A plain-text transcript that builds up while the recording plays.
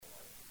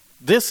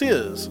This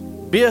is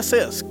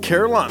BSS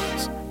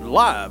Carolinas,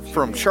 live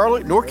from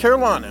Charlotte, North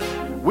Carolina.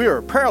 We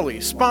are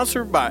proudly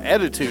sponsored by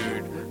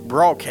Attitude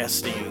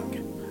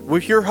Broadcasting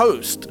with your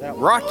host,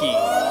 Rocky.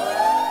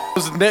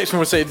 The next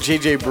one said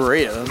JJ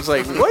Barea. I was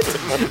like, what?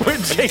 What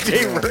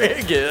JJ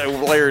Barea get a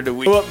player of the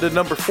week? Go up to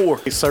number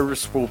 4, a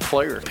serviceable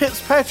player.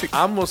 Fitzpatrick.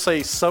 I'm going to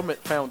say Summit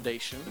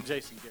Foundation,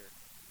 Jason Garrett.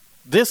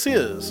 This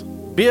is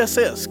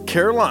BSS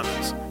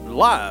Carolinas,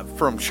 live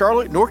from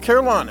Charlotte, North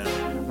Carolina.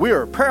 We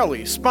are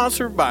proudly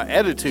sponsored by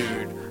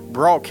Attitude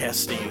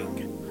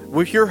Broadcasting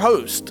with your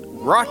host,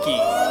 Rocky.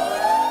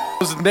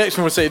 The next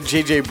one said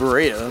JJ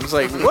Barea. I was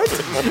like, what?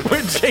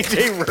 What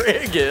JJ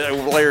Barea get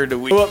a player of the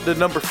week? Go up to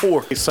number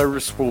 4, a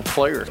serviceable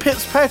player.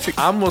 Fitzpatrick.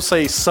 I'm going to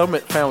say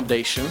Summit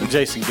Foundation,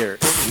 Jason Garrett.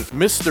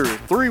 Mr.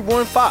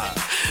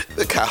 315.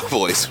 The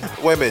Cowboys.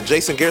 Wait a minute,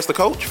 Jason Garrett's the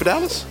coach for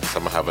Dallas?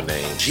 I'm gonna have a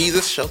name.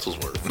 Jesus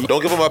Shuttlesworth.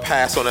 Don't give him a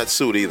pass on that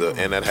suit either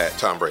and that hat.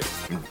 Tom Brady.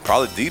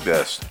 Probably the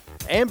best.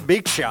 And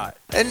Big Shot.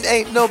 And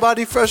ain't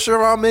nobody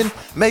fresher. I'm in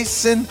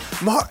Mason,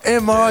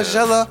 Martin,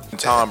 Margella.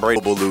 Tom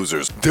Brady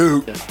losers.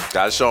 Dude,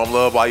 gotta show them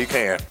love while you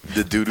can.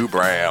 The Doo-Doo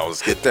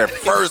Browns get their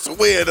first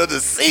win of the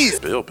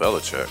season. Bill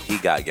Belichick, he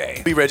got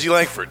game. Be Reggie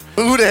Langford.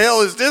 Who the hell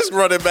is this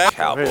running back?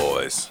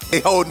 Cowboys. They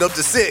holding up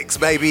to 6,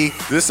 baby.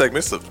 This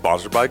segment is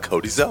sponsored by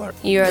Cody Zeller.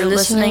 You are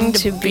listening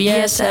to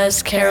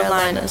BSS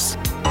Carolinas.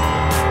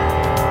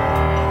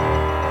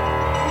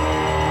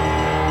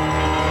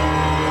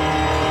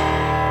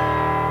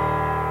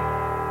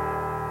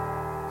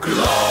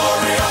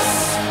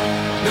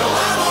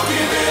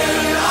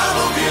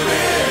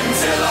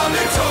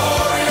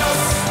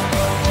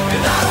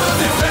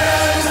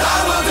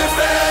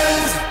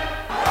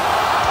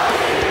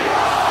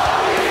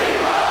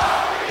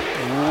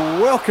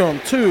 Welcome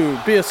to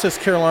BSS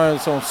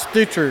Carolinas on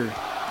Stitcher,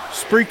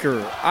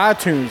 Spreaker,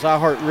 iTunes,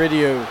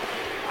 iHeartRadio.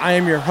 I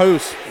am your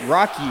host,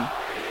 Rocky.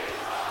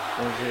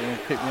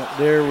 Pick me up.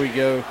 There we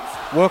go.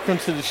 Welcome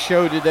to the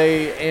show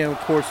today, and of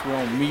course we're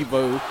on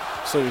Mevo.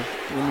 So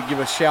let me give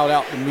a shout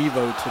out to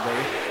Mevo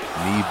today.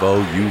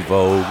 Mevo,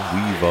 Uvo,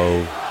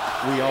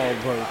 Wevo. We all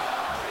vote.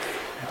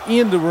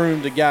 In the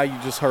room, the guy you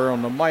just heard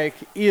on the mic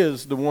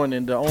is the one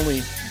and the only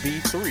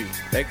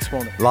B3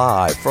 Exponent.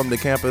 Live from the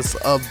campus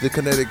of the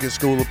Connecticut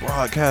School of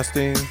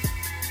Broadcasting.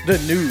 The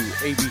new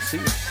ABC.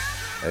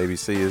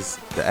 ABC is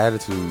the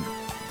Attitude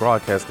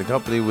Broadcasting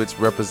Company, which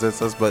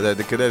represents us, but at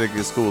the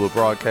Connecticut School of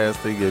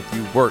Broadcasting, if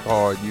you work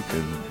hard, you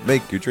can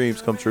make your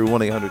dreams come true.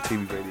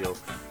 1-800-TV Radio.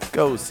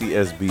 Go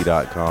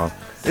CSB.com.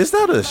 Is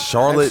that a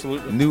Charlotte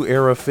Absolutely. New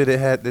Era fitted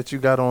hat that you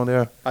got on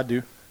there? I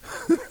do.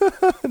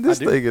 This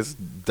thing is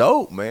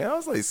dope, man. I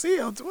was like, see,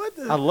 what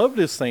the? I love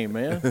this thing,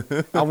 man.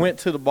 I went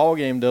to the ball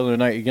game the other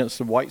night against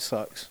the White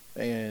Sox,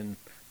 and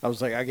I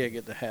was like, I got to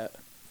get the hat.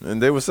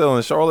 And they were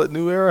selling Charlotte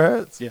New Era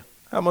hats? Yeah.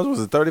 How much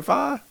was it,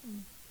 35?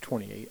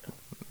 28.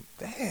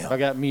 Damn. I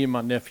got me and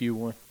my nephew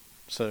one.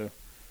 So,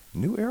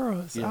 New Era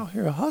is out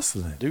here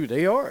hustling. dude,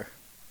 they are.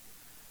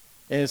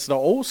 And it's the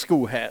old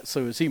school hat,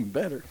 so it's even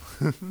better.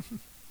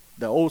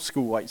 The old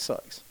school White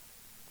Sox.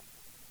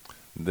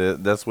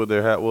 That's what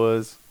their hat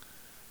was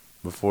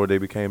before they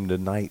became the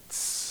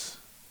Knights.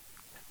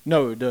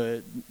 No,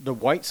 the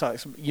White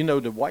Sox, you know,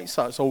 the White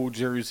Sox old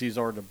jerseys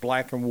are the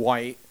black and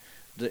white,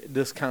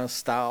 this kind of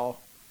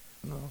style.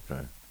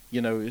 Okay.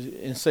 You know,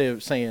 instead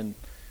of saying,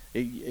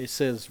 it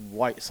says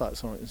White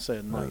Sox on it instead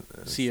of Knight,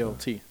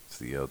 CLT.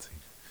 CLT.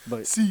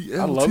 But CLT.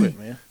 I love it,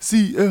 man.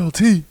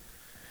 CLT.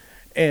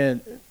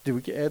 And did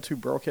we get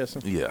Attitude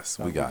Broadcasting? Yes,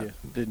 we got it.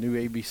 The new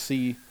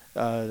ABC,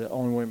 the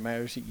only one that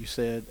matters that you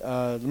said.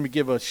 Let me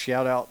give a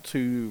shout out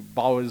to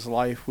Ball is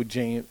Life with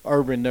James,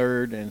 Urban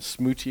Nerd and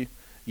Smoochie.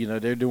 You know,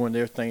 they're doing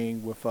their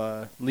thing with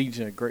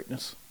Legion of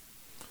Greatness.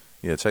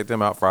 Yeah, check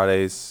them out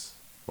Fridays.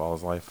 Ball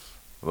is Life.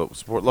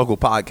 Support local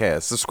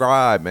podcasts.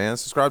 Subscribe, man.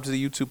 Subscribe to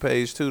the YouTube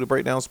page, too. The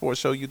Breakdown Sports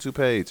Show YouTube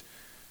page.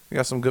 We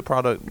got some good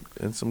product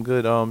and some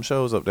good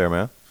shows up there,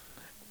 man.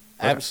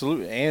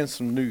 Absolutely. And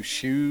some new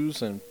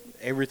shoes and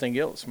everything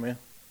else, man.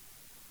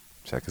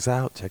 Check us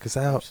out. Check us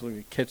out.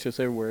 Absolutely. Catch us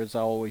everywhere, as I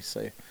always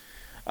say.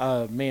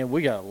 Man,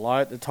 we got a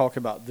lot to talk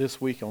about this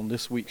week on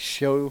this week's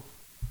show.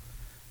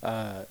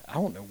 I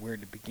don't know where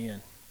to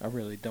begin. I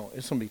really don't.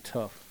 It's going to be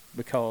tough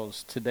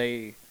because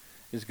today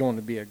is going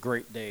to be a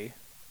great day.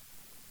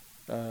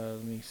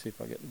 Let me see if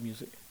I get the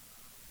music.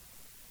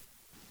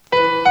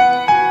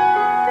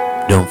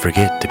 Don't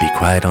forget to be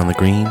quiet on the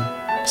green,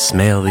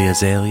 smell the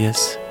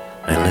azaleas,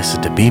 and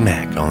listen to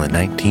B-Mac on the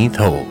 19th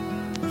hole,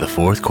 the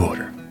fourth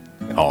quarter.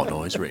 All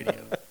Noise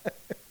Radio.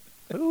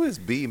 Who is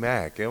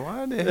B-Mac? And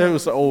why the It hell?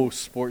 was the old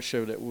sports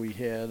show that we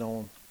had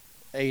on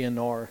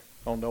A&R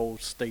on the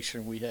old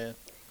station we had.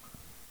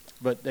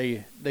 But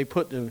they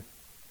put the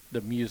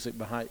music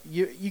behind.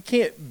 You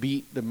can't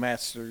beat the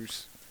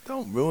Masters.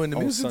 Don't ruin the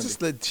on music. Sunday.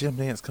 Just let Jim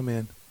Nance come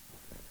in.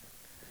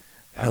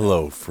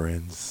 Hello,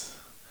 friends.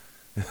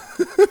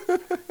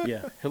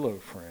 Yeah, hello,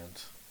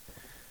 friends.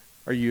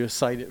 Are you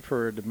excited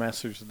for the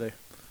Masters today?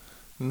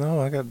 No,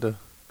 I got to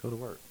go to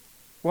work.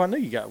 Well, I know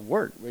you got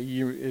work.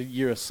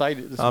 You're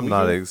excited this I'm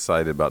weekend? not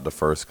excited about the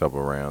first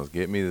couple rounds.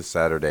 Get me the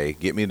Saturday.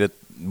 Get me the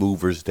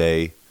Movers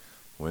Day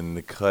when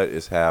the cut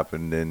is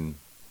happening.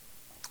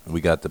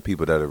 We got the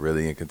people that are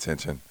really in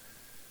contention.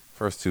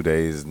 First 2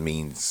 days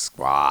means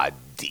squad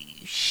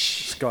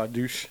douche. Squad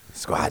douche.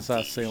 Squad As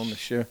I say on the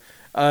show.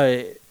 All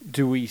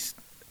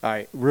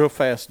right, real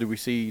fast, do we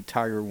see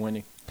Tiger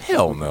winning?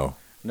 Hell no.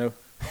 No?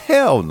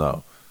 Hell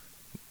no.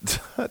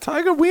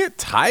 Tiger win?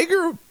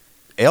 Tiger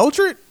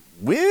Eldred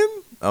win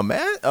a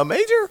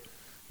major?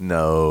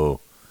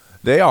 No.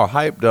 They are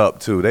hyped up,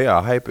 too. They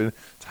are hyping.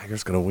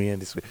 Tiger's going to win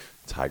this week.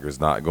 Tiger's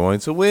not going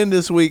to win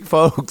this week,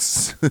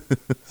 folks.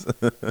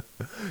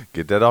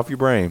 Get that off your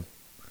brain.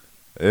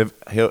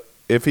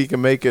 If he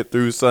can make it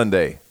through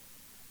Sunday,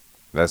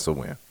 that's a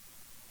win.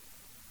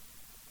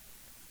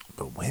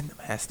 But win the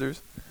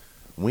Masters?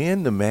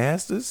 Win the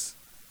Masters?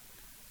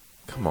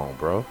 Come on,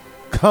 bro.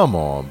 Come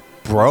on,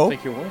 bro.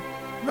 Think he'll win?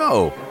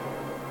 No.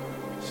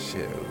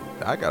 Shit.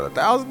 I got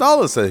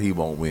 $1,000 said he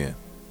won't win.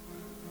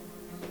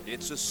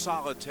 It's a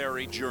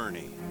solitary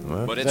journey,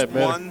 Well, but Is it's that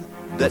better? one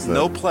What's that that?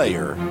 no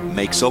player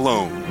makes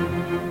alone.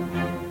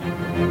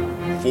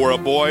 For a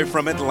boy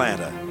from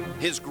Atlanta,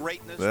 his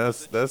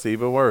greatness. That's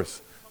even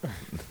worse.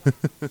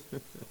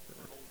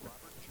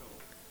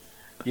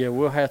 Yeah,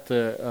 we'll have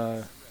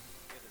to.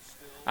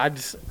 I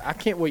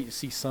can't wait to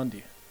see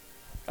Sunday.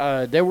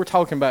 They were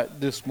talking about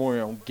this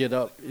morning on Get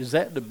Up. Is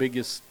that the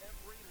biggest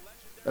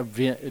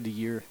event of the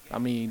year? I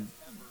mean,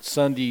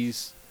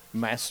 Sunday's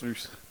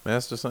Masters.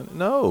 Master Sunday?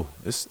 No,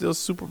 it's still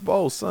Super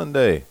Bowl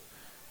Sunday.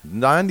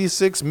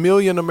 96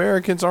 million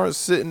Americans aren't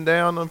sitting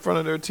down in front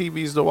of their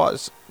TVs to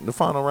watch the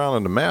final round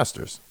of the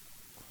Masters.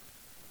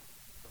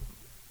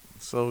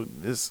 So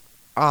it's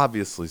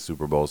obviously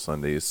Super Bowl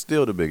Sunday. It's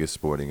still the biggest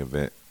sporting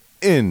event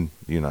in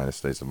the United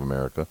States of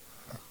America.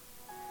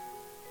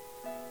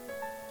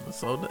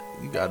 So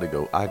you got to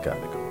go. I got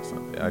to go with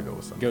Sunday. I go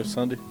with Sunday. Go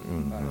Sunday.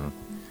 Mm-hmm.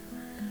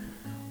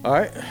 All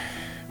right.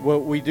 Well,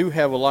 we do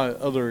have a lot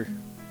of other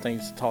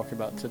things to talk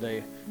about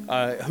today.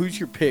 Who's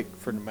your pick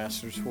for the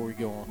Masters before we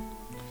go on?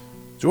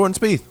 Jordan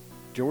Spieth.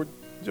 Jordan?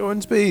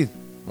 Jordan Spieth.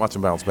 Watch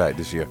him bounce back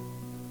this year.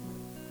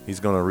 He's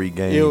going to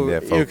regain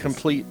that He'll focus.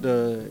 complete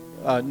the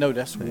no,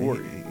 that's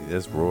Rory.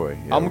 That's Roy.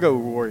 Yeah. I'm going to go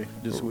with Rory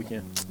this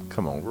weekend.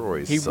 Come on,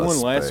 Rory's He suspect.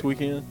 won last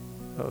weekend.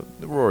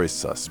 Rory's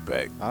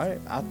suspect.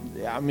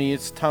 I mean,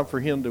 it's time for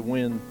him to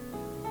win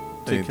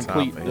to Ain't time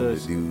complete for him the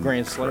to do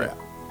Grand Slam.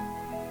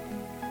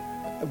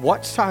 crap.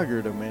 Watch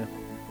Tiger though, man.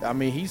 I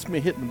mean, he's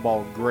been hitting the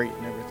ball great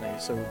and everything.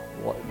 So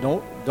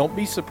don't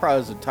be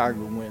surprised if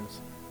Tiger wins.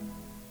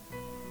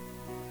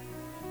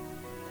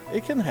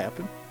 It can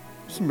happen.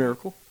 It's a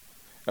miracle.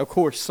 Of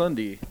course,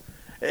 Sunday.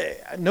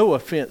 No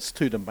offense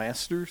to the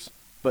Masters,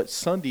 but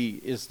Sunday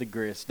is the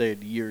greatest day of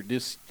the year. It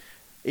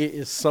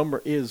is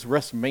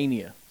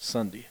WrestleMania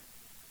Sunday.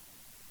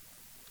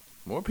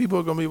 More people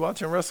are going to be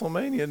watching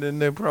WrestleMania than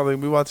they'll probably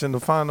be watching the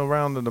final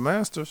round of the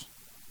Masters.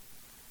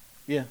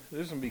 Yeah,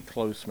 this will be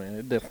close, man.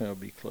 It definitely will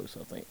be close,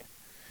 I think.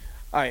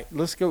 All right,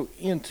 let's go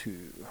into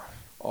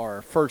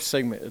our first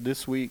segment of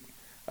this week.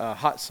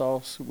 Hot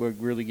sauce. We'll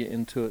really get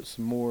into it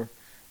some more.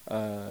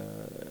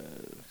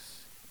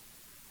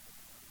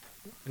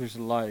 There's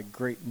a lot of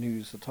great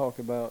news to talk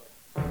about.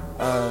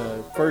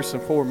 First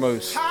and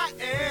foremost,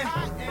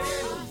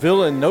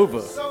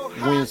 Villanova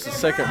wins the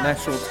second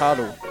national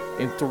title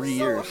in 3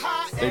 years.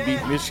 They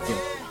beat Michigan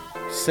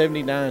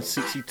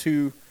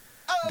 79-62.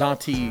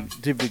 Dante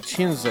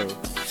DiVincenzo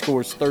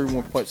scores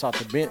 31 points off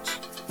the bench.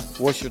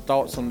 What's your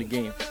thoughts on the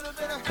game?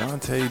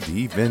 Dante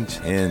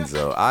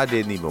DiVincenzo. I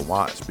didn't even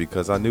watch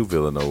because I knew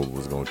Villanova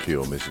was going to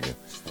kill Michigan.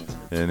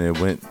 And it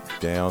went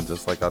down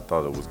just like I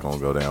thought it was going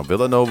to go down.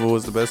 Villanova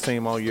was the best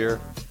team all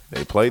year.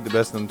 They played the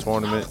best in the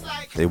tournament.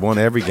 They won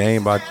every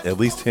game by at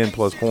least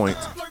 10-plus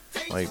points.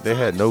 Like, they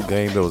had no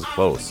game that was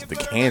close. The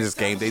Kansas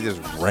game, they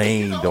just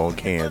rained on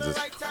Kansas.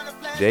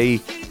 They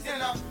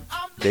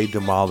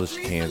demolished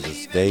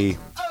Kansas. They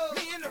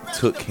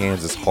took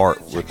Kansas'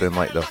 heart within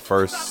like the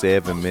first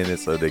 7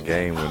 minutes of the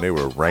game when they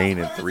were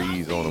raining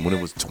threes on them. When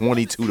it was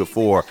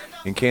 22-4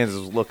 and Kansas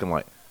was looking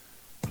like,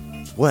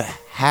 what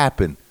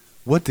happened?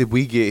 What did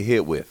we get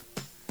hit with?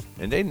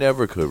 And they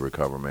never could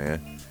recover,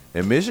 man.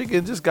 And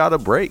Michigan just got a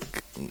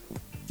break.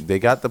 They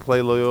got to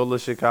play Loyola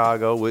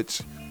Chicago,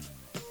 which,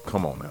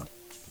 come on now.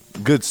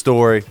 Good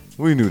story.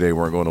 We knew they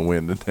weren't going to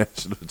win the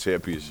national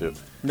championship.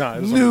 No,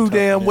 it was Knew on top,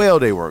 damn yeah. well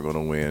they weren't going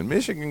to win.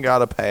 Michigan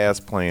got a pass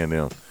playing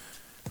them.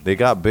 They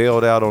got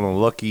bailed out on a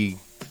lucky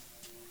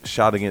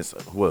shot against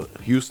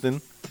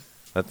Houston,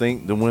 I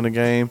think, to win a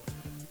game.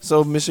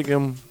 So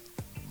Michigan,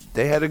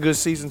 they had a good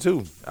season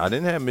too. I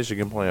didn't have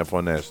Michigan playing for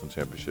a national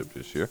championship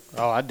this year,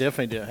 Oh, I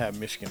definitely didn't have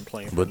Michigan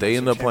playing. for but the they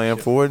national ended up playing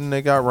championship. for it, and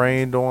they got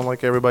rained on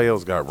like everybody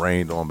else got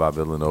rained on by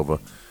Villanova.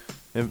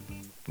 And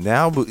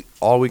now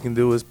all we can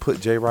do is put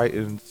Jay Wright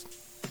in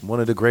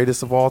one of the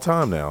greatest of all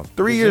time now.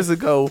 3 years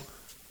ago,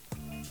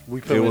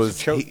 We put it him as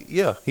was a choke.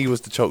 he was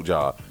the choke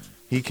job.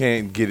 He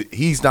can't get it.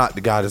 He's not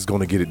the guy that's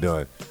going to get it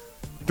done.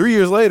 3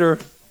 years later,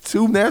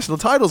 2 national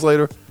titles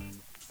later,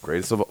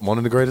 one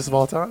of the greatest of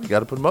all time. You got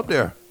to put him up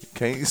there. You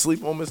can't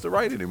sleep on Mr.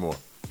 Right anymore.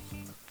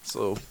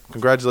 So,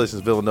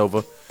 congratulations,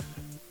 Villanova.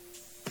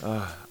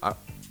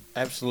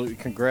 Absolutely,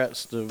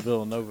 congrats to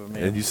Villanova,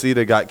 man. And you see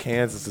they got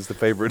Kansas as the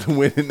favorite to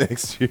win it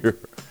next year.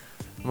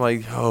 I'm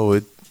like,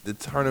 the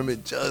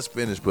tournament just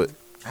finished, but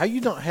How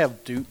you don't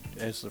have Duke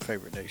as the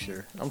favorite next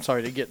year? I'm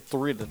sorry, they get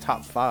 3 of the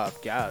top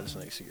 5 guys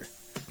next year.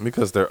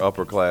 because they're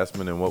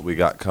upperclassmen and what we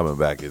got coming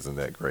back isn't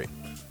that great.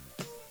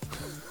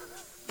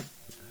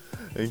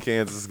 And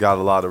Kansas got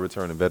a lot of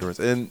returning veterans.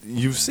 And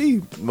you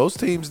see, most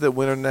teams that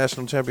win a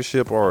national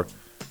championship are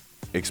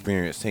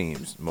experienced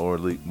teams,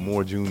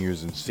 more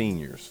juniors and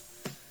seniors.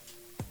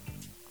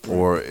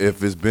 Or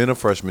if it's been a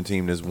freshman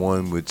team, there's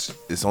one, which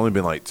it's only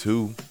been like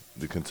 2,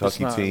 the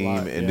Kentucky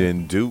team, and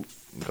then Duke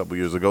a couple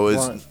years ago.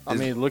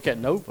 Look at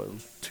Nova.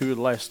 2 of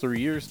the last 3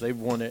 years, they've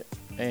won it.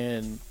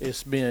 And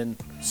it's been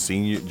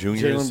junior, and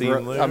senior.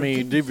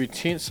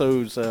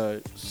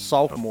 DiVincenzo's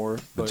sophomore.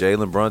 But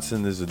Jalen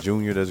Brunson is a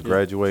junior that's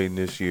graduating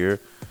this year.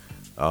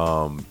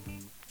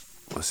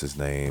 What's his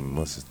name?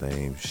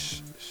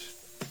 The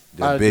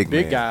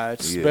big guy.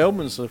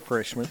 Spellman's a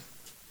freshman.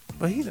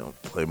 But he don't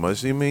play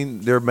much. I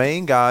mean, their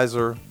main guys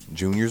are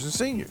juniors and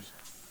seniors.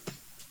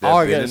 All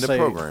I got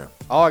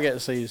to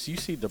say is you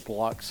see the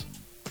blocks.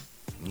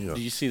 Yeah. Did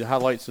you see the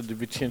highlights of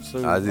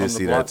DiVincenzo? I did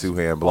see that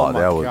 2-hand block.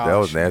 That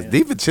was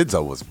nasty.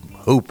 DiVincenzo was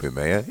hooping,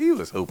 man. He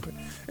was hooping.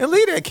 And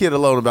leave that kid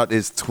alone about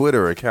his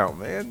Twitter account,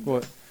 man.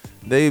 What?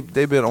 They've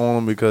been on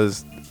him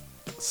because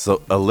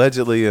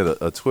allegedly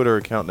a Twitter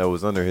account that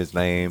was under his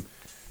name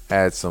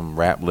had some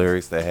rap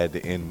lyrics that had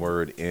the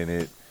N-word in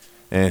it,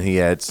 and he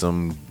had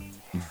some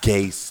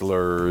gay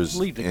slurs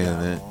in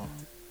it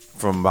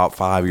from about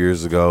 5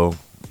 years ago.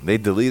 They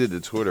deleted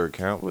the Twitter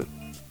account, but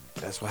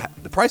that's what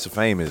the price of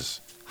fame is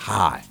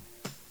high.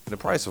 The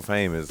price of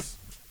fame is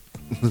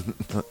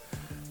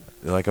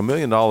like $1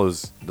 million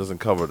doesn't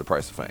cover the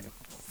price of fame.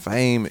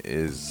 Fame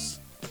is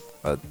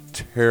a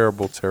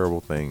terrible, terrible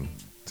thing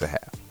to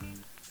have.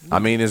 I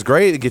mean, it's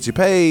great to get you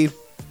paid,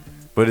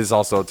 but it's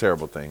also a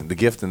terrible thing. The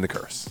gift and the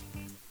curse.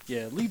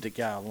 Yeah, leave the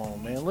guy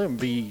alone, man. Let him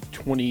be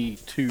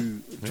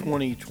 22,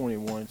 20,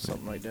 21,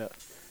 something like that.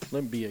 Let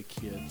him be a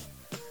kid.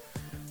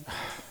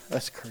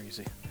 That's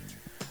crazy.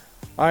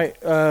 All right,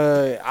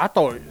 I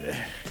thought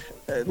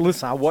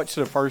listen, I watched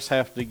the first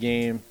half of the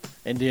game,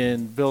 and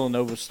then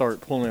Villanova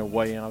started pulling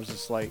away, and I was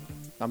just like,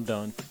 I'm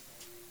done.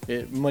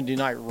 Monday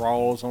Night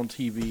Raw is on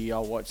TV.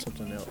 I'll watch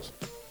something else.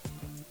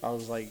 I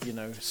was like,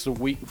 it's the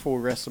week before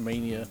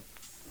WrestleMania.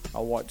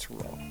 I'll watch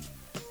Raw.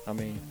 I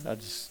mean,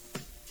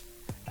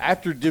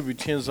 after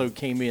DiVincenzo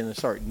came in and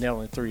started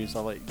nailing threes, I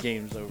like,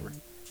 game's over.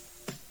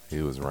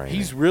 He was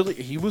raining.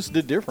 He was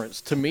the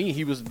difference. To me,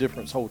 he was the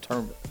difference whole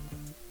tournament.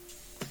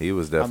 He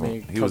was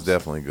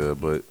definitely good,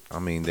 but I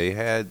mean, they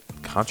had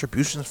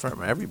contributions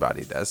from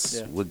everybody.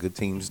 That's what good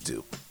teams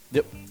do.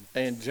 Yep.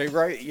 And Jay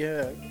Wright,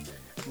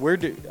 where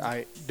do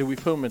we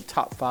put him in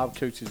top 5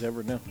 coaches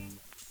ever now?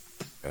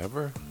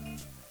 Ever?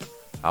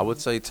 I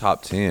would say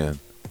top 10.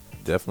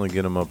 Definitely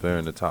get him up there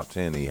in the top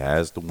 10. He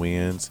has the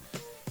wins.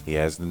 He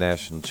has the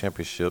national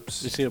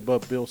championships. Is he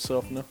above Bill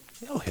Self now?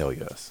 Oh, hell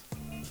yes.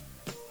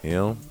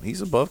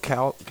 He's above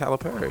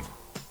Calipari.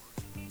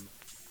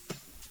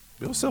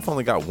 Bill Self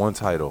only got 1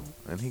 title,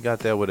 and he got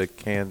that with a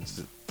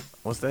Kansas.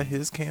 Was that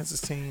his Kansas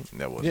team?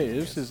 That wasn't. Yeah, it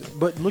was his.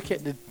 But look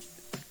at the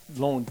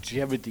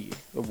longevity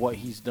of what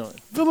he's done.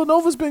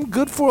 Villanova's been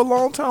good for a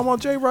long time while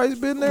Jay Wright's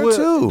been there,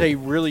 too. They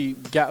really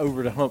got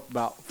over the hump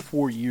about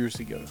 4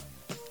 years ago.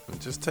 It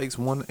just takes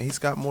one. He's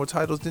got more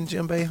titles than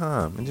Jim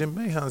Boeheim, and Jim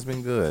Boeheim's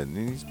been good.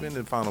 And he's been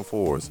in Final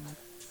Fours.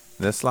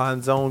 And that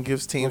sliding zone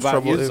gives teams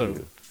trouble.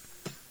 Izzo?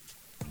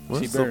 Is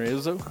he better than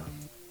Izzo?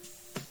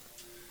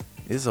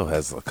 Izzo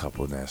has a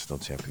couple of national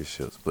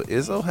championships, but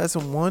Izzo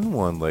hasn't won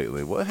one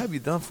lately. What have you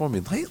done for me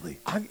lately?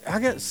 I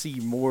got to see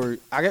more.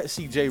 I got to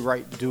see Jay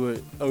Wright do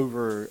it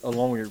over a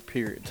longer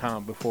period of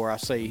time before I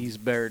say he's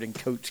better than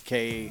Coach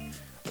K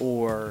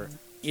or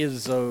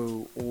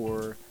Izzo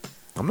or.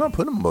 I'm not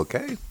putting him above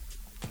K.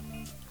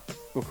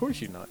 Of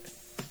course you're not.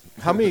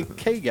 How many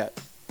K got?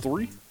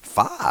 3?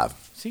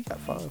 5. He got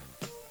 5.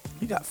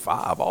 He got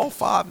 5. All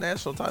 5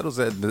 national titles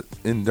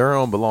in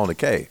Durham belong to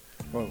K.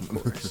 Well, of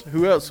course.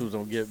 Who else was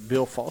going to get?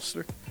 Bill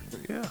Foster?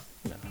 Yeah.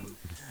 No.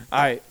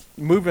 All right,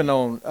 moving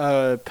on.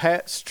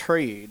 Pats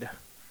trade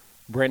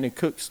Brandon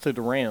Cooks to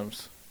the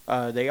Rams.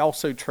 They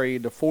also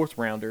trade the 4th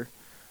rounder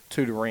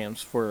to the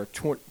Rams for the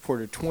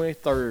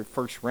 23rd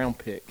first-round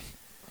pick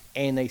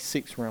and a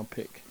 6th-round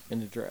pick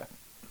in the draft.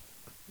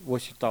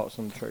 What's your thoughts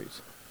on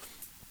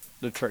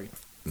the trade?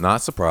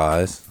 Not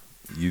surprised.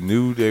 You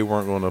knew they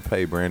weren't going to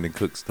pay Brandon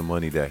Cooks the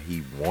money that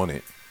he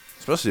wanted,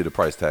 especially the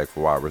price tag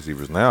for wide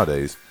receivers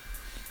nowadays.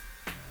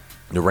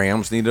 The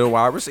Rams needed a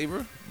wide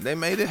receiver. They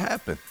made it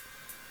happen.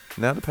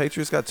 Now the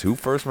Patriots got 2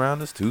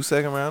 first-rounders, 2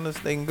 second-rounders.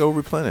 They can go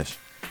replenish.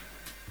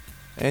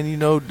 And,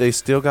 they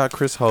still got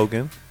Chris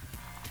Hogan.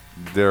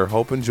 They're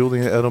hoping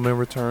Julian Edelman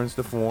returns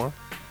to form.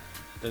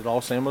 They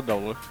lost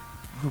Amendola.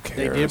 Who cares?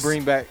 They did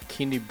bring back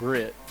Kenny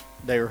Britt.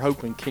 they're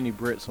hoping Kenny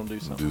Britt's gonna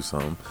do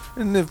something.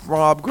 And if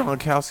Rob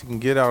Gronkowski can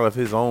get out of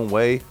his own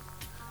way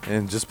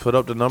and just put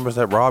up the numbers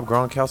that Rob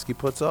Gronkowski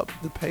puts up,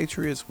 the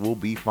Patriots will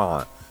be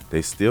fine.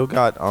 They still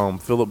got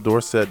Philip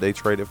Dorsett they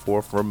traded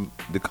for from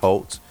the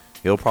Colts.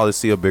 He'll probably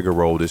see a bigger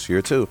role this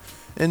year too.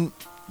 And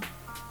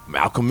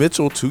Malcolm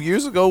Mitchell 2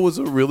 years ago was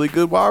a really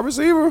good wide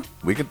receiver.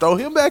 We can throw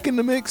him back in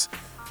the mix.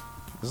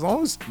 As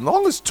long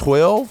as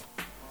 12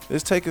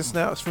 is taking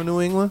snaps for New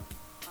England,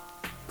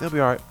 they'll be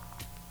all right.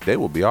 They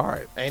will be all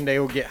right. And they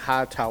will get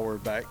Hightower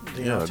back.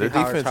 Yeah, their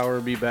defense. Hightower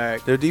will be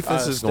back. Their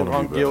defense is going to be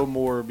Stephon better.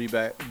 Gilmore will be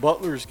back.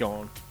 Butler's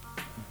gone,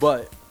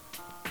 but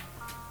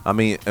I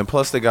mean, and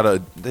plus they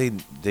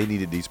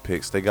needed these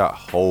picks. They got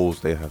holes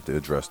they have to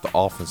address. The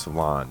offensive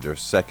line, their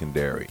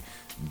secondary,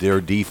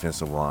 their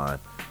defensive line.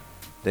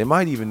 They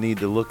might even need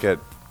to look at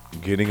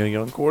getting a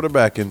young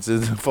quarterback into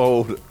the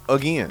fold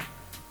again.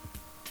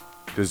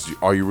 Because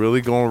are you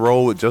really going to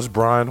roll with just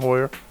Brian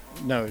Hoyer?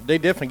 no, they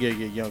definitely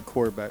get a young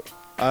quarterback.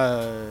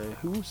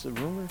 Who was the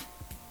rumor?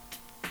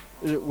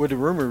 Well, the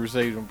rumor was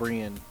they were going to bring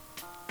in,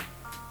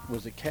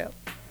 was it Cap?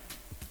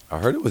 I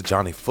heard it was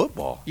Johnny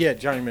Football. Yeah,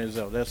 Johnny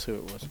Manziel. That's who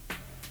it was.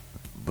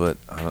 But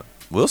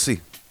we'll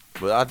see.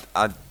 But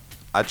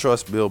I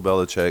trust Bill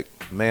Belichick.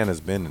 Man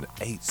has been in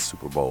 8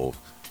 Super Bowls.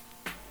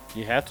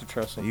 You have to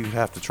trust him. You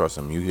have to trust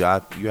him. You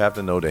have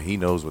to know that he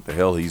knows what the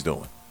hell he's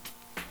doing.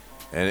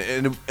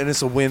 And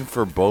it's a win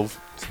for both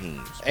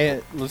teams.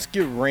 And let's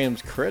give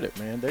Rams credit,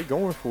 man. They're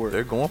going for it.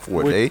 They're going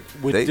for it.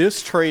 With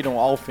this trade on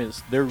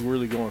offense, they're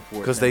really going for it.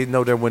 Because they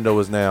know their window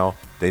is now.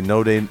 They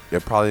know they're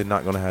probably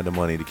not going to have the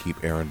money to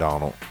keep Aaron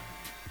Donald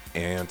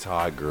and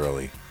Todd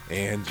Gurley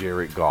and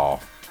Jared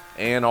Goff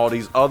and all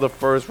these other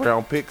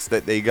first-round picks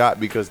that they got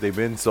because they've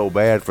been so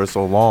bad for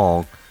so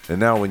long. And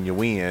now when you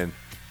win,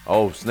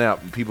 oh, snap,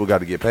 people got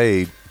to get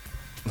paid.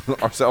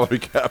 Our salary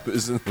cap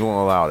isn't going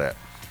to allow that.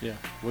 Yeah,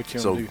 what you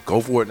So do?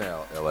 go for it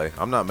now, LA.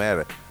 I'm not mad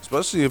at it.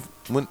 Especially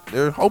when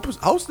they're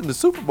hosting the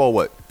Super Bowl,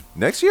 what,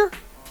 next year?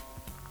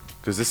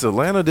 Because it's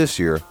Atlanta this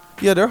year.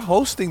 Yeah, they're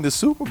hosting the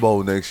Super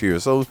Bowl next year.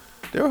 So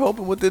they're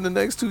hoping within the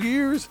next 2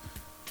 years,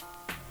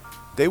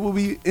 they will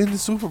be in the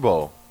Super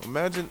Bowl.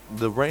 Imagine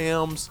the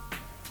Rams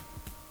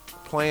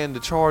playing the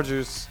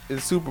Chargers in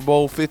Super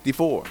Bowl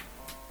 54.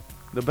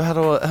 The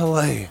Battle of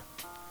LA.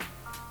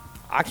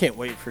 I can't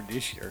wait for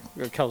this year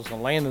because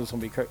Atlanta's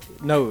going to be crazy.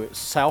 No, it's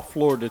South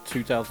Florida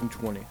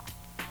 2020.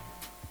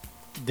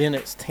 Then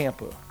it's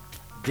Tampa.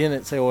 Then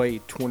it's LA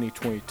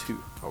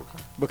 2022. Okay.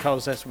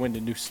 Because that's when the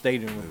new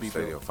stadium will be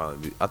built.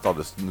 I thought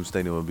this new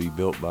stadium would be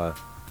built by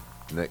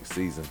next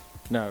season.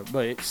 No,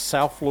 but it's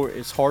South Florida.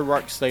 It's Hard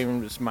Rock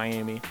Stadium. It's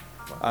Miami,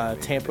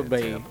 Tampa and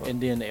Bay, Tampa. and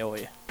then LA.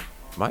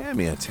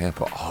 Miami and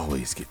Tampa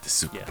always get the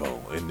Super Yeah.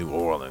 Bowl. In New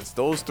Orleans,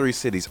 those 3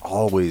 cities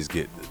always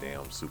get the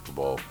damn Super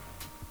Bowl.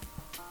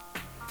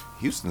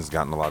 Houston's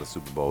gotten a lot of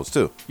Super Bowls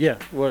too. Yeah,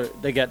 well,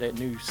 they got that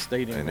new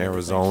stadium. In and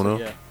everything, Arizona.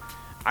 so, yeah.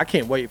 I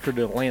can't wait for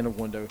the Atlanta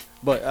window.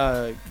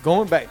 But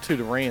going back to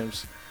the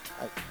Rams,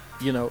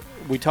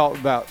 we talked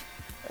about,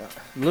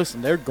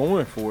 listen, they're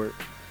going for it.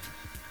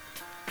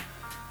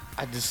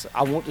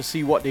 I want to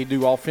see what they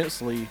do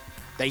offensively.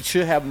 They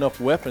should have enough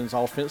weapons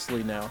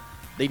offensively now.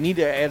 They need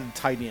to add a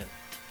tight end.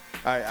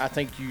 I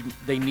think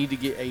they need to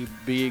get a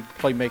big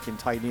playmaking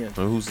tight end.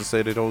 And who's to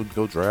say they don't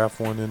go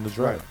draft one in the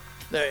draft?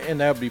 And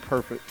that would be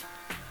perfect.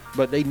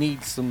 But they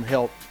need some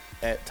help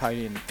at tight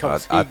end.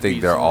 I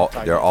think their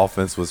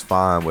offense was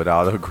fine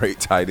without a great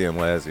tight end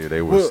last year.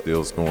 They were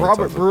still scoring.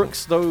 Robert tons of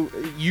Brooks, though,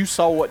 you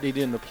saw what they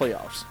did in the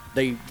playoffs.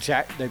 They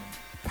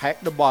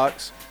packed the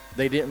box.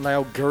 They didn't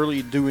allow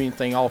Gurley to do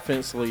anything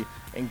offensively,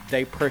 and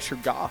they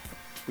pressured Goff.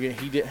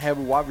 He didn't have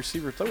a wide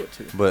receiver to throw it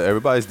to. But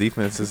everybody's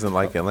defense isn't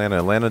like Atlanta.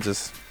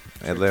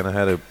 Atlanta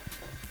had a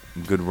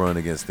good run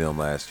against them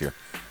last year.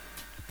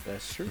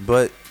 That's true.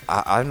 But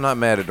I'm not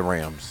mad at the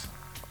Rams.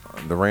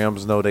 The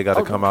Rams know they got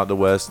to come out the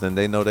West, and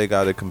they know they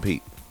got to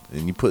compete.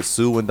 And you put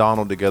Sue and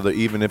Donald together,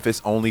 even if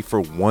it's only for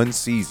one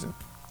season.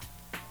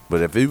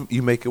 But if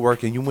you make it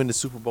work and you win the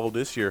Super Bowl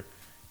this year,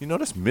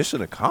 that's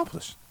mission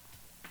accomplished.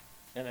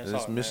 And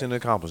It's mission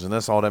accomplished, and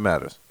that's all that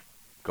matters.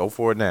 Go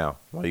for it now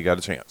while you got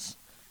a chance.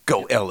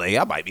 Go LA.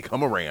 I might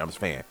become a Rams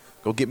fan.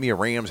 Go get me a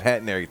Rams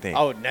hat and everything.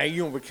 Oh, now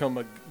you're going to become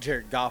a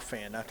Jared Goff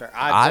fan after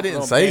I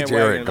didn't say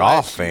Jared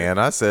Goff fan.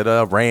 I said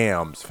a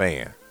Rams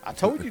fan. I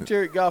told you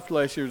Jared Goff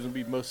last year was going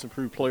to be most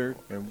improved player,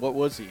 and what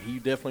was he? He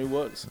definitely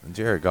was. And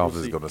Jared Goff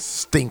is going to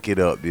stink it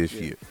up this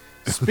year.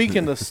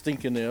 Speaking of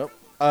stinking it up,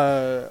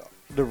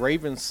 the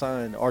Ravens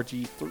signed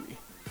RG3.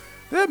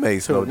 That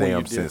makes no what you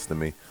damn did. sense to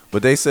me.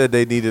 But they said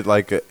they needed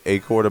like a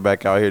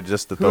quarterback out here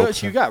just to Who throw.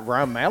 else you got?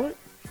 Ryan Mallett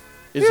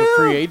is a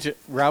free agent.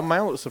 Ryan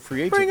Mallett's a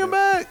free agent. Bring him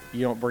though. back.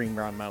 You don't bring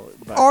Ryan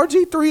Mallett back.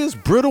 RG3 is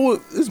brittle.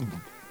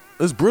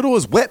 Is brittle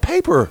as wet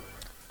paper.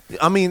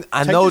 I mean,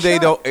 I know the they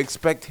shot. don't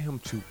expect him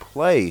to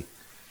play,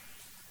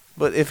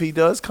 but if he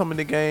does come in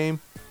the game,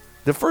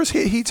 the first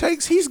hit he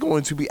takes, he's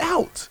going to be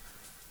out.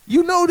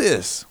 You know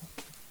this.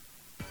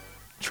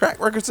 Track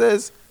record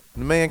says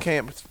the man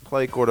can't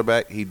play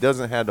quarterback. He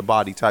doesn't have the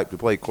body type to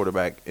play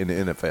quarterback in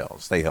the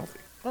NFL. Stay healthy.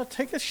 Well,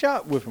 take a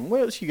shot with him.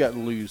 What else you got to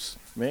lose,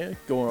 man?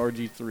 Going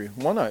RG3.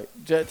 Why not?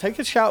 Take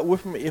a shot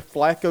with him. If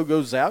Flacco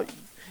goes out,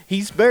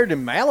 he's better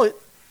than Mallett.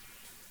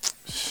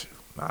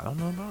 I don't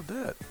know about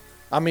that.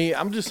 I mean,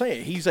 I'm just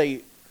saying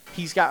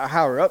he's got a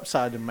higher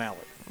upside than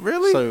Mallett.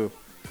 Really? So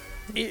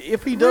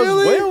if he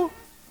does well,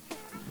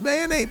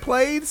 man ain't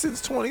played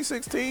since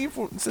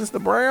 2016 since the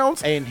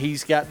Browns, and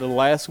he's got the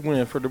last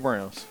win for the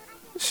Browns.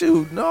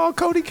 Shoot, no,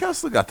 Cody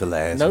Kessler got the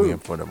last win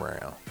for the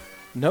Browns.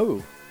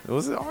 No,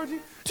 was it RG?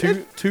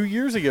 2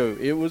 years ago,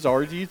 it was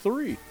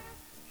RG3.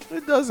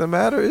 It doesn't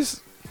matter.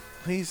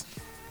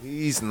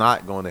 He's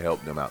not going to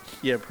help them out.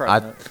 Yeah,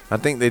 probably not. I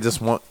think they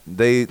just want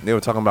they were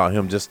talking about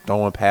him just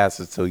throwing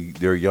passes to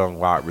their young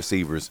wide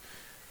receivers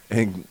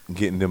and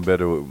getting them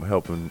better with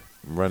helping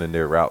running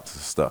their routes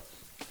and stuff.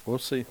 We'll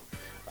see.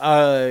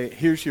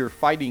 Here's your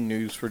fighting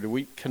news for the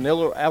week.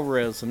 Canelo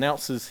Alvarez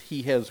announces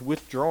he has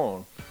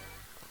withdrawn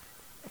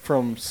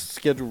from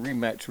scheduled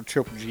rematch with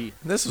Triple G.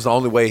 This was the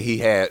only way he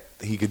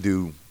could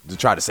do to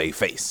try to save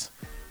face,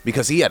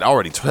 because he had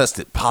already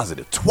tested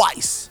positive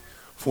twice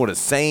for the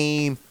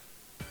same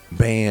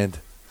banned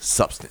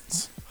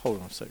substance.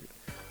 Hold on a second.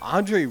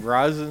 Andre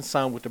Rison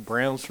signed with the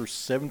Browns for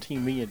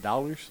 $17 million.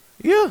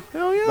 Yeah,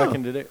 hell yeah. Back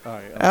in the day. All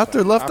right,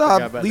 after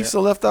Lisa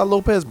Left Eye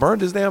Lopez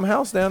burned his damn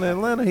house down in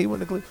Atlanta, he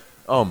went to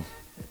Cleveland.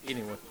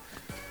 Anyway.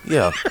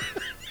 Yeah.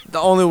 The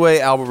only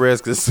way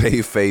Alvarez could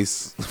save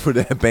face for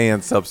that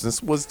banned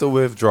substance was to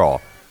withdraw.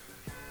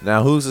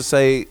 Now, who's to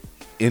say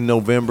in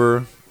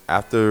November,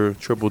 after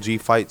Triple G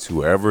fights,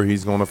 whoever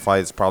he's going to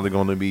fight is probably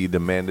going to be the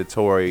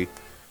mandatory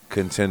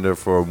contender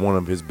for one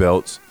of his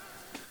belts.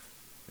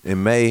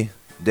 In May,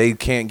 they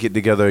can't get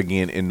together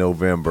again in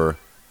November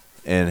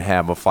and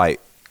have a fight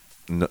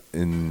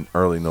in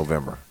early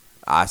November.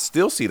 I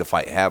still see the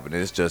fight happening.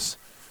 It's just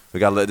we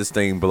got to let this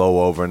thing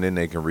blow over, and then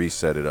they can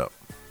reset it up.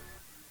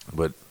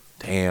 But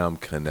damn,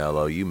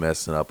 Canelo, you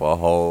messing up a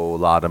whole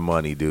lot of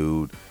money,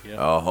 dude. Yep.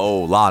 A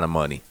whole lot of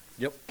money.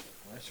 Yep,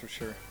 that's for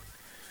sure.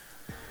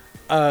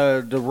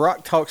 The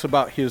Rock talks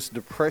about his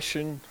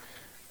depression.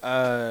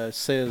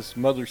 Says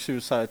mother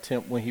suicide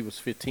attempt when he was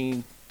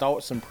 15.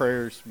 Thoughts and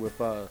prayers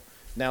with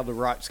now The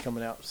Rock's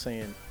coming out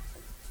saying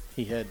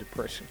he had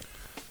depression.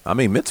 I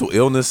mean, mental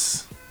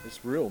illness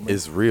it's real, man.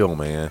 Is real,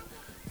 man.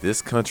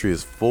 This country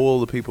is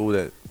full of people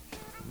that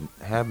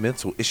have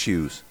mental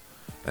issues,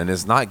 and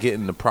it's not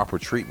getting the proper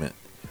treatment.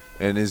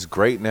 And it's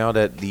great now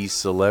that these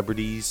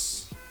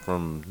celebrities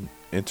from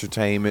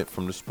entertainment,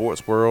 from the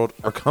sports world,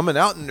 are coming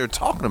out and they're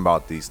talking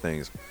about these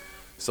things.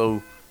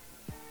 So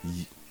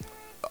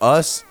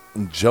us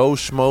Joe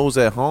Schmoes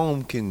at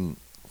home can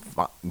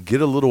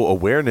get a little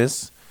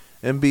awareness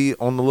and be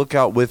on the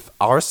lookout with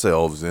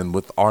ourselves and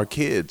with our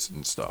kids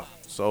and stuff.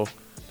 So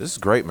this is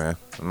great, man.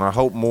 And I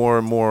hope more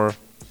and more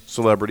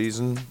celebrities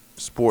and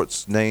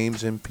sports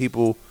names and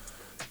people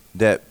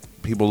that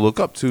people look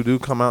up to do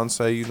come out and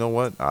say, you know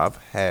what, I've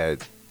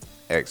had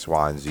X,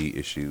 Y, and Z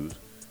issues.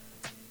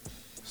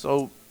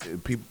 So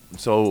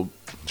Joe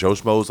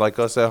Schmoes like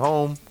us at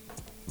home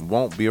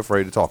won't be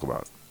afraid to talk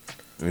about it.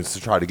 And it's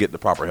to try to get the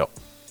proper help.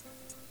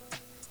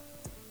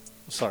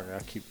 Sorry, I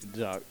keep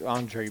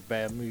Andre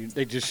bad mood.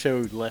 They just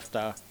showed Left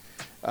Eye.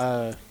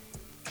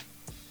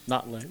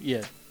 Not left.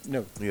 Yeah.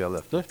 No. Yeah,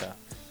 Left Eye.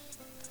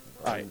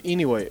 All right.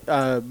 Anyway,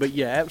 but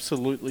yeah,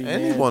 absolutely.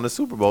 And man. he won a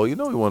Super Bowl. You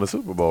know he won a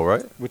Super Bowl,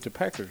 right? With the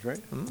Packers, right?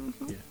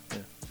 Mm-hmm.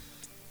 Yeah.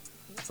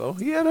 So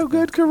he had a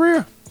good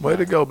career. Way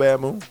to go, Bad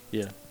Moon.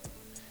 Yeah.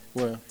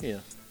 Well, yeah,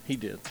 he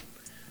did.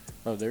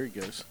 Oh, there he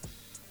goes.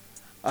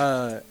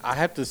 I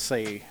have to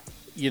say,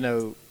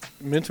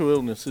 mental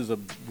illness is a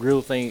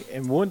real thing,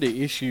 and one of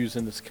the issues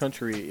in this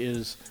country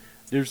is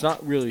there's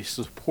not really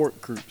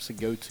support groups to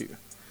go to.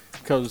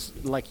 Because,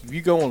 like, if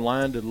you go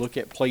online to look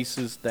at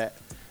places that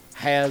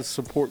has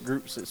support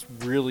groups, it's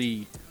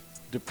really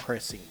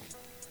depressing.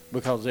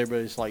 Because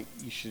everybody's like,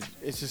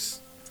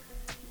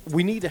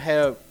 we need to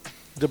have,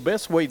 the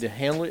best way to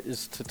handle it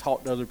is to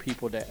talk to other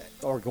people that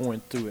are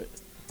going through it.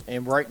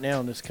 And right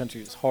now in this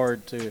country, it's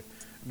hard to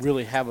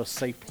really have a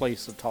safe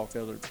place to talk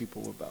to other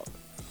people about it.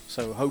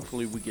 So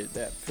hopefully we get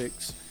that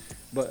fixed.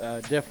 But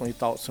definitely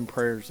thoughts and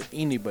prayers to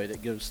anybody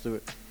that goes through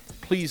it.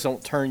 Please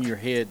don't turn your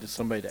head to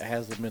somebody that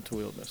has a mental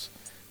illness,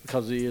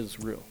 because it is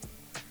real.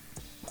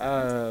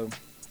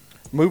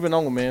 Moving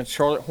on, man.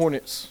 Charlotte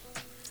Hornets.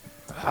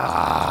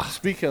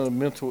 Speaking of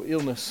mental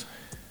illness,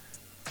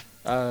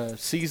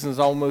 season's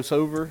almost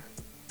over.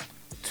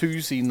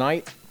 Tuesday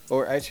night,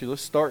 or actually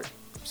let's start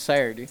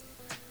Saturday.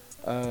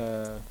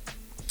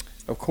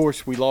 Of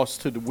course, we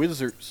lost to the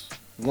Wizards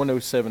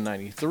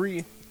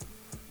 107-93.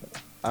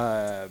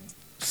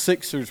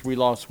 Sixers, we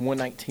lost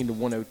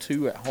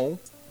 119-102 at home.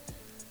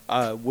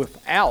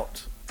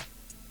 Without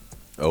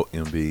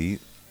Embiid.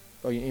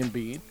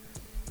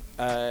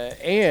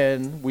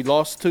 And we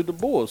lost to the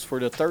Bulls for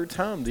the third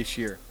time this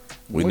year.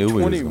 We knew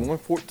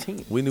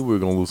 114. We knew we were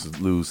going to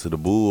lose to the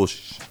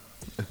Bulls.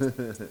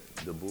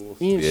 The Bulls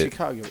in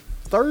Chicago.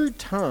 Third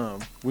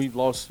time we've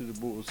lost to the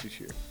Bulls this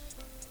year.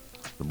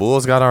 The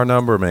Bulls got our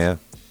number, man.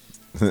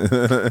 Who?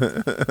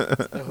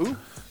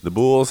 The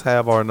Bulls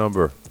have our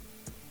number.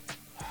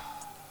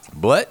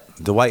 But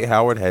Dwight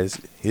Howard has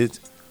his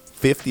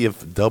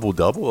 50th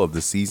double-double of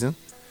the season.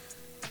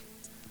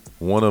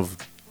 One of,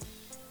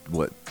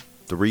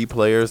 3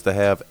 players to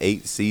have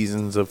 8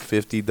 seasons of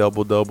 50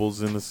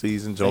 double-doubles in the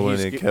season. Joel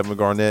and Kevin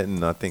Garnett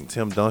and I think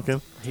Tim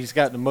Duncan. He's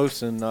got the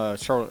most in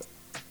Charlotte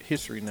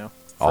history now.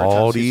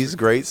 All these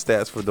great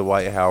stats for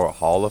Dwight Howard,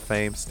 Hall of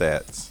Fame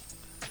stats.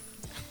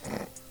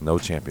 No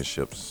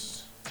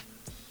championships.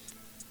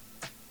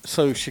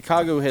 So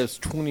Chicago has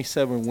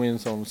 27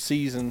 wins on the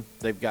season.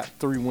 They've got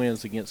 3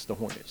 wins against the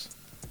Hornets.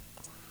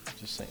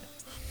 Just saying.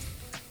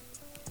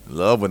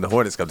 Love when the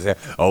Hornets come to town.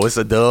 Oh, it's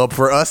a dub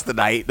for us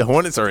tonight. The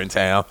Hornets are in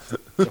town.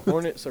 The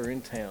Hornets are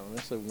in town.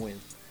 That's a win.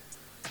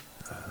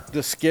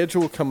 The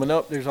schedule coming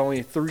up, there's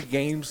only 3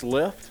 games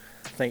left.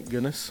 Thank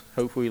goodness.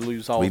 Hopefully we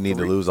lose all 3. We need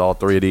to lose all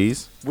 3 of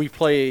these. We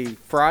play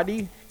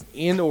Friday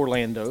in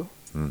Orlando.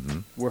 Mm-hmm.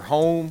 We're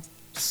home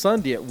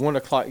Sunday at 1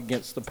 o'clock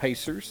against the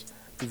Pacers.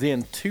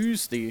 Then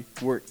Tuesday,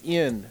 we're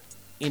in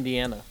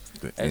Indiana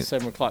at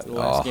 7 o'clock. The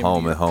last game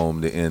home and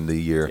home to end the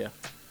year. Yeah,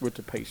 with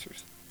the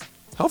Pacers.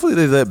 Hopefully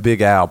they let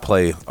Big Al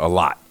play a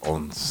lot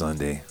on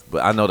Sunday.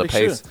 But I know the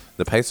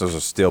Pacers are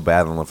still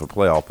battling for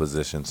playoff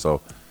position.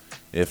 So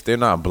if they're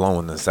not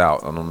blowing this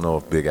out, I don't know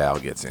if Big Al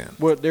gets in.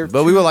 Well,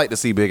 but we would like to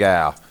see Big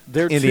Al.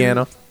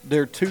 Indiana.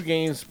 They're 2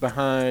 games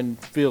behind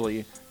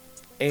Philly.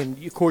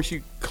 And, of course,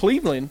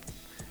 Cleveland,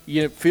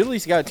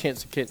 Philly's got a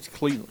chance to catch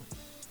Cleveland.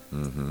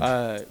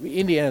 Mm-hmm.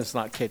 Indiana's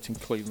not catching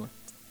Cleveland.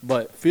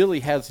 But Philly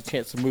has a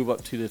chance to move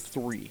up to the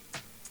 3.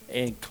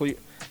 And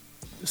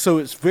so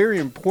it's very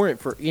important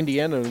for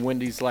Indiana to win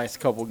these last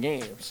couple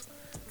games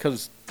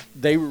because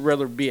they would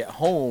rather be at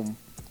home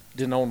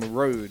than on the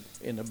road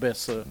in the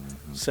best of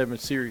 7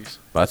 series,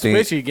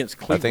 especially against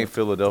Cleveland. I think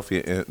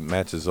Philadelphia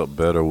matches up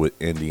better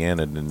with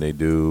Indiana than they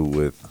do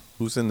with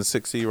who's in the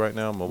 6th seed right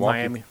now?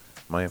 Milwaukee?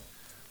 Miami.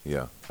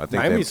 Yeah. I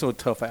think Miami's a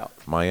tough out.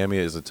 Miami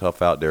is a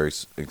tough out. They're an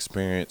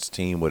experienced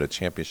team with a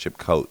championship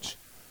coach,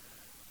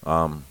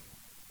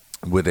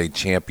 with a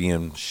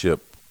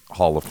championship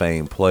Hall of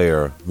Fame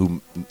player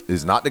who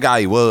is not the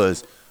guy he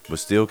was, but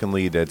still can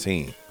lead that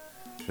team.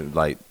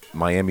 Like,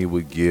 Miami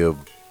would give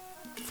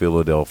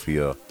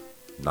Philadelphia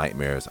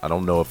nightmares. I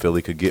don't know if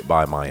Philly could get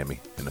by Miami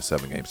in a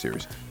 7-game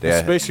series.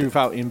 Especially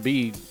without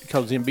Embiid,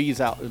 because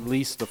Embiid's out at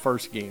least the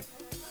first game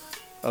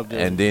of the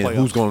And then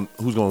playoffs.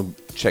 who's going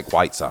to check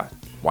Whiteside?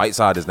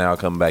 Whiteside is now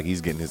coming back.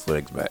 He's getting his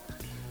legs back.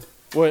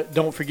 Well,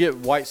 don't forget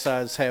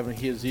Whiteside's having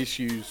his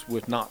issues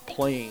with not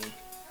playing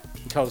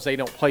because they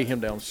don't play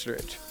him down the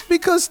stretch.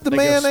 Because the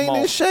man ain't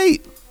in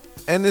shape.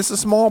 And it's a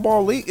small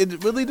ball league.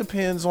 It really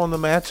depends on the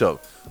matchup.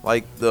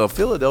 Like, the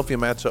Philadelphia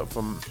matchup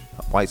from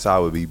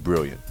Whiteside would be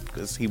brilliant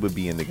because he would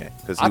be in the game.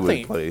 Because he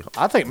would play.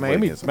 I think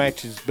Miami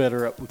matches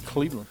better up with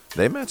Cleveland.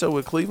 They match up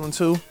with Cleveland,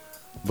 too.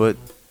 But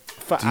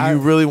do you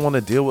really want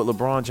to deal with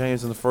LeBron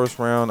James in the first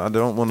round? I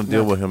don't want to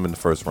deal with him in the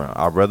first round.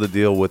 I'd rather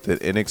deal with an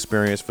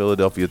inexperienced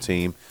Philadelphia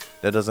team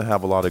that doesn't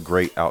have a lot of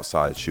great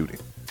outside shooting.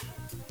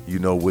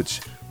 Which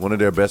one of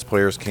their best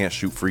players can't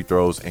shoot free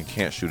throws and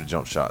can't shoot a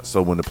jump shot.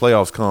 So when the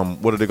playoffs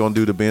come, what are they going to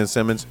do to Ben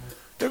Simmons?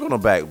 They're going to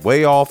back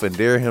way off and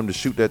dare him to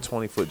shoot that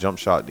 20-foot jump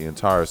shot the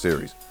entire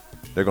series.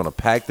 They're going to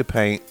pack the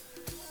paint.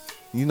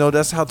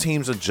 That's how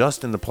teams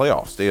adjust in the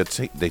playoffs.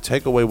 They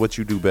take away what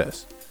you do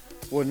best.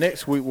 Well,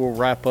 next week we'll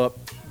wrap up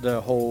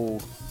the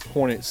whole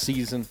Hornets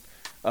season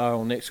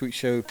on next week's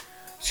show.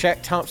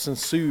 Shaq Thompson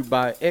sued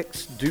by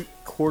ex-Duke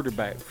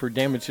quarterback for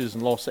damages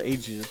and loss of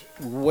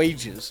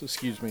wages,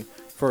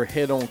 for a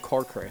head-on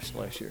car crash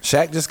last year.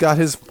 Shaq just got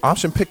his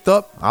option picked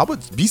up. I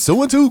would be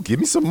suing too. Give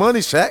me some money,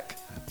 Shaq.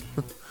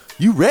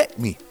 You wrecked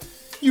me.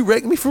 You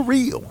wrecked me for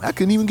real. I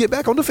couldn't even get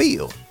back on the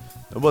field.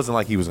 It wasn't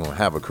like he was going to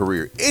have a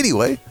career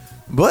anyway,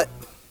 but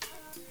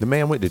the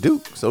man went to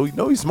Duke, so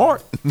he's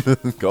smart.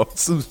 Go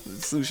sue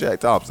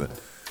Shaq Thompson.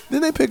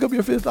 Then they pick up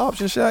your 5th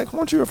option, Shaq.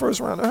 Once you're a first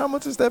rounder, how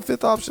much is that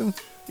 5th option?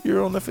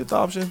 You're on the 5th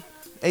option.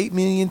 $8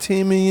 million,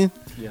 $10 million.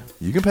 Yeah.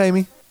 You can pay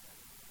me.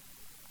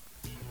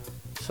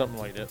 Something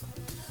like that.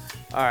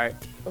 All right.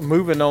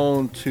 Moving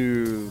on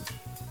to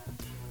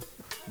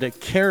the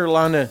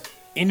Carolina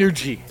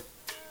Energy.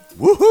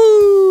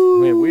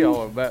 Woohoo! Man, we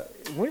all about.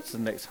 When's the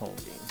next home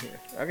game here?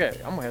 Okay,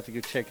 I'm gonna have to go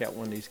check out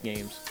one of these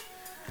games.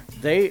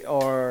 They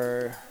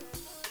are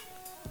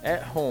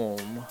at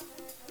home.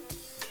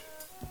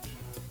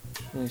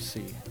 Let me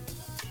see.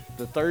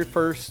 The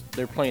 31st,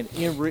 they're playing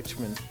in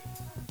Richmond.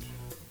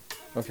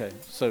 Okay,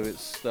 so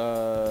it's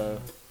the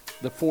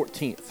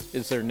 14th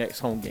is their next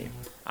home game.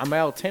 I'm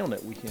out of town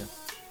that weekend.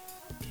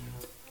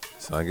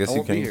 So I guess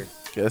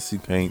you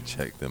can't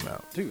check them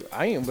out. Dude,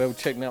 I ain't able to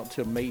check them out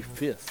until May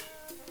 5th.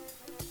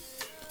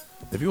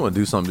 If you want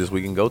to do something this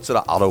weekend, go to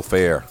the Auto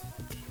Fair.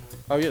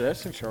 Oh, yeah,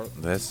 that's in Charlotte.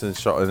 That's in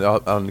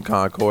Charlotte, on the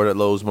Concord at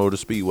Lowe's Motor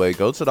Speedway.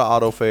 Go to the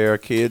Auto Fair.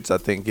 Kids, I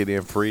think, get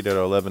in free that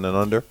are 11 and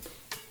under.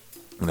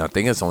 And I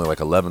think it's only like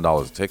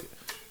 $11 a ticket.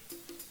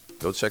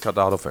 Go check out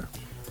the Auto Fair.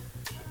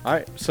 All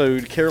right, so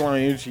the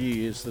Carolina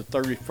Energy is the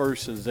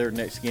 31st is their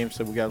next game,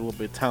 so we got a little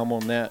bit of time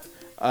on that.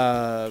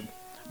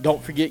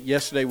 Don't forget,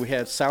 yesterday we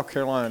had South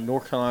Carolina and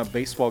North Carolina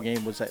baseball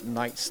game was at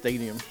Knight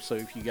Stadium. So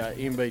if you got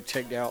anybody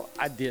checked out,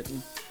 I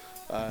didn't.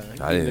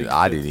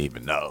 I didn't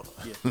even know.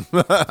 Yeah.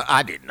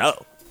 I didn't know.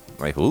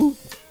 Like who?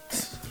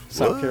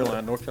 South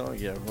Carolina, North Carolina,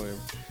 yeah, whatever.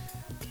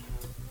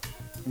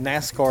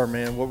 NASCAR,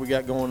 man, what we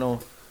got going on?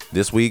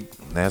 This week,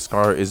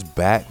 NASCAR is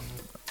back.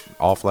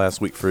 Off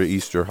last week for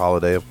Easter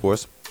holiday, of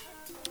course.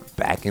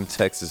 Back in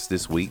Texas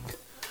this week,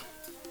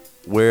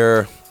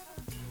 where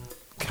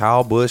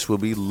Kyle Busch will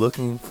be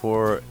looking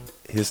for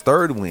his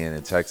third win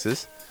in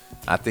Texas.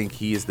 I think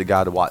he is the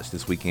guy to watch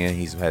this weekend.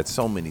 He's had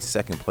so many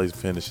second-place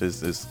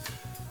finishes. This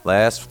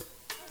last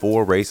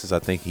 4 races, I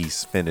think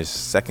he's finished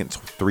second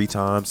 3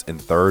 times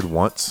and third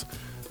once.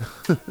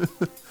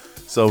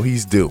 So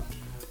he's due.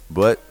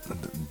 But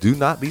do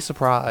not be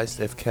surprised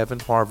if Kevin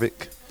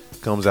Harvick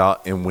comes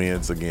out and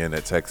wins again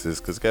at Texas,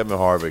 because Kevin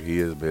Harvick, he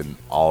has been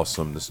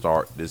awesome to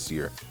start this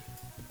year.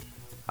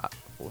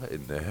 What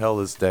in the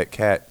hell is that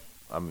cat?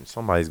 I mean,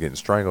 somebody's getting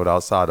strangled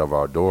outside of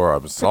our door.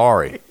 I'm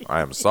sorry.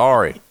 I am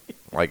sorry.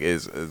 Like,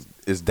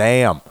 it's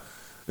damn.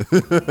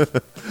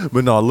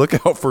 But no,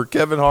 look out for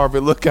Kevin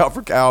Harvick. Look out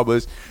for Kyle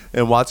Busch.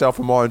 And watch out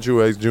for Martin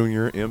Truex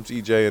Jr.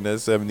 MTJ and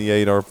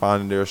S78 are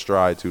finding their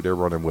stride, too. They're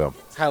running well.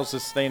 How's the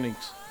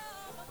standings?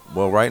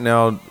 Well, right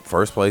now,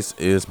 first place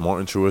is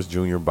Martin Truex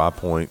Jr. by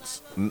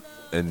points.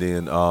 And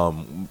then,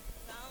 the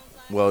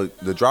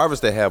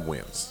drivers that have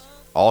wins,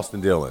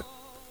 Austin Dillon.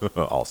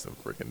 Austin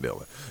freaking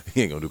Dillon.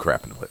 He ain't going to do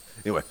crap in the way.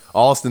 Anyway,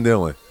 Austin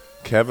Dillon,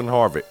 Kevin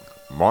Harvick,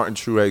 Martin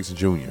Truex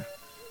Jr.,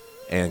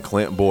 and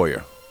Clint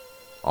Boyer.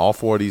 All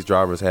 4 of these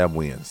drivers have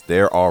wins.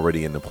 They're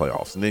already in the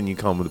playoffs. And then you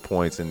come with the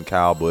points, and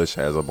Kyle Busch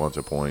has a bunch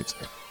of points.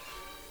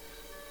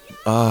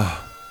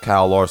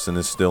 Kyle Larson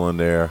is still in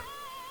there.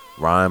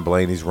 Ryan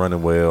Blaney's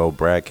running well.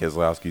 Brad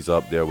Keselowski's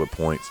up there with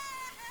points.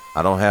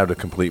 I don't have the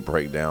complete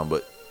breakdown,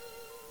 but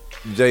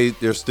Jay,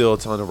 there's still a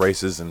ton of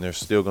races, and there's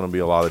still going to be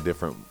a lot of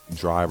different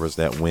drivers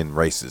that win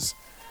races.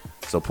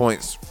 So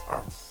points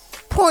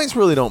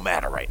really don't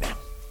matter right now.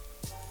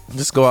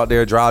 Just go out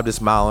there, drive this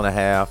 1.5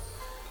 miles,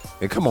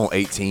 and come on,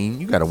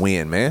 18. You got to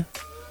win, man.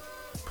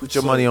 Put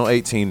your money on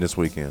 18 this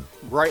weekend.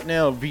 Right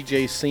now,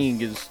 Vijay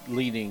Singh is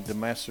leading the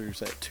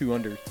Masters at 2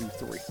 under through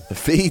 3.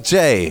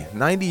 VJ,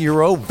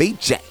 90-year-old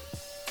VJ. He's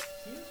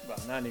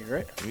about 90,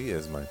 right? He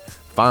is, man.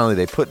 Finally,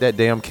 they put that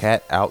damn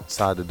cat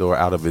outside the door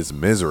out of his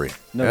misery.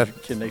 No,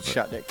 kidding, they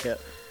shot that cat.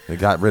 They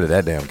got rid of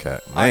that damn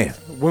cat. Man.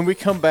 When we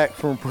come back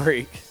from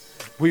break,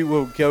 we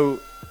will go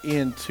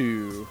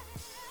into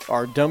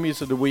our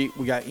dummies of the week.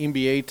 We got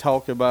NBA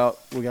talk about.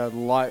 We got a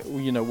lot.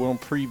 We'll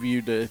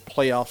preview the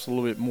playoffs a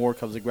little bit more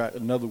because they got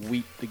another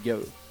week to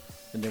go,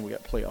 and then we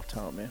got playoff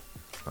time, man.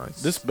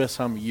 Nice. This is the best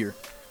time of year.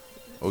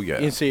 Oh yeah.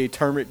 NCAA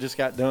tournament just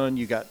got done.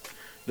 You got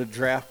the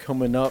draft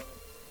coming up.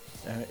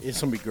 It's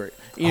gonna be great.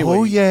 Anyway,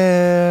 oh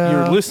yeah.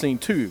 You're listening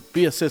to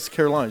BSS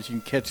Carolinas. You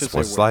can catch us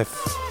Sports everywhere.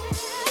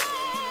 Life.